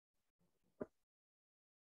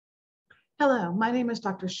Hello, my name is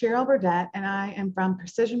Dr. Cheryl Burdett, and I am from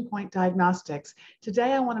Precision Point Diagnostics.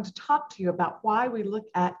 Today, I wanted to talk to you about why we look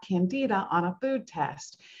at Candida on a food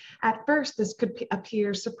test. At first, this could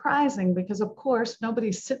appear surprising because, of course,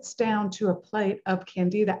 nobody sits down to a plate of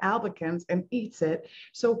Candida albicans and eats it.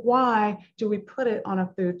 So why do we put it on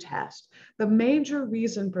a food test? The major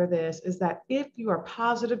reason for this is that if you are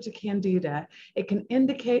positive to Candida, it can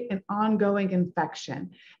indicate an ongoing infection.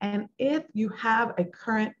 And if you have a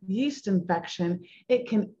current yeast infection, it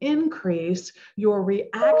can increase your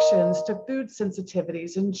reactions to food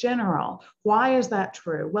sensitivities in general. Why is that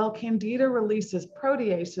true? Well, Candida releases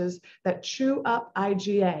proteases that chew up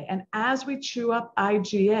IgA. And as we chew up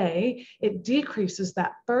IgA, it decreases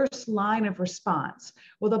that first line of response.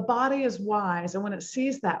 Well, the body is wise. And when it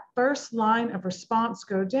sees that first line of response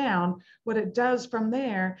go down, what it does from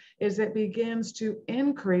there is it begins to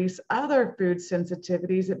increase other food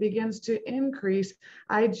sensitivities. It begins to increase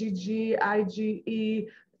IgG, IgE,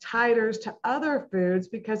 titers to other foods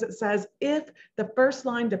because it says if the first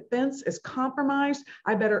line defense is compromised,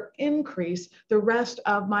 I better increase the rest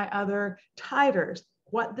of my other titers.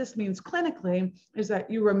 What this means clinically is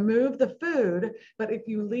that you remove the food, but if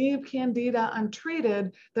you leave Candida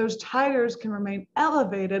untreated, those titers can remain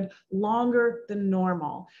elevated longer than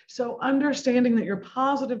normal. So understanding that you're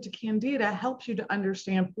positive to Candida helps you to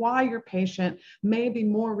understand why your patient may be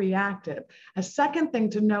more reactive. A second thing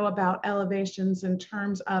to know about elevations in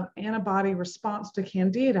terms of antibody response to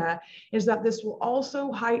Candida is that this will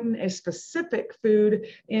also heighten a specific food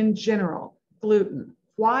in general, gluten.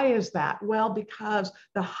 Why is that? Well, because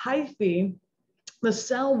the hyphae, the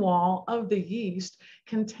cell wall of the yeast,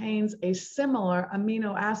 contains a similar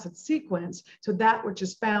amino acid sequence to that which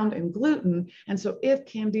is found in gluten. And so if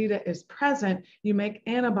Candida is present, you make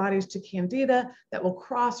antibodies to Candida that will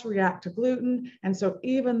cross-react to gluten. And so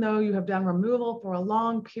even though you have done removal for a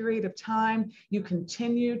long period of time, you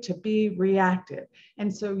continue to be reactive.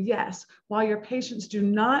 And so yes, while your patients do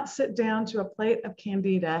not sit down to a plate of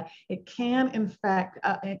Candida, it can in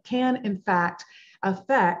fact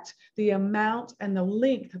affect the amount and the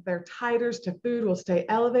length of their titers to food will stay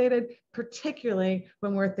elevated, particularly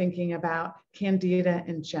when we're thinking about Candida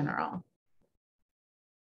in general.